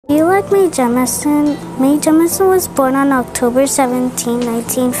Do you like Mae Jemison? Mae Jemison was born on October 17,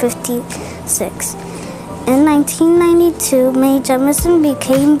 1956. In 1992, Mae Jemison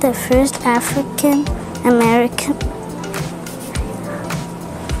became the first African American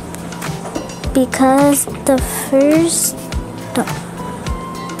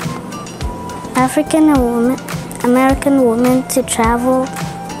African woman to travel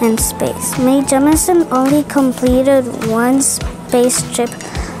in space. Mae Jemison only completed one space trip,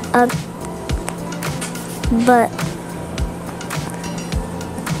 but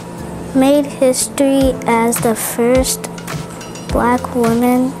made history as the first Black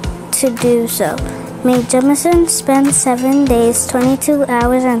woman to do so. Mae Jemison spent 7 days, 22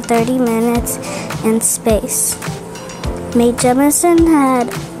 hours, and 30 minutes in space. Mae Jemison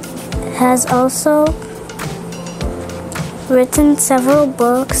has also written several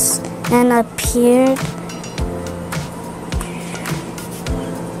books and appeared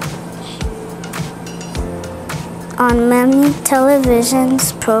on many television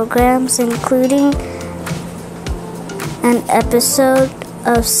programs, including an episode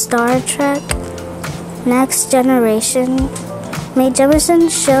of Star Trek Next Generation. Mae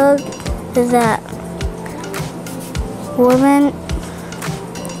Jemison showed that women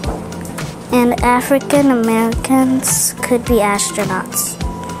and African Americans could be astronauts.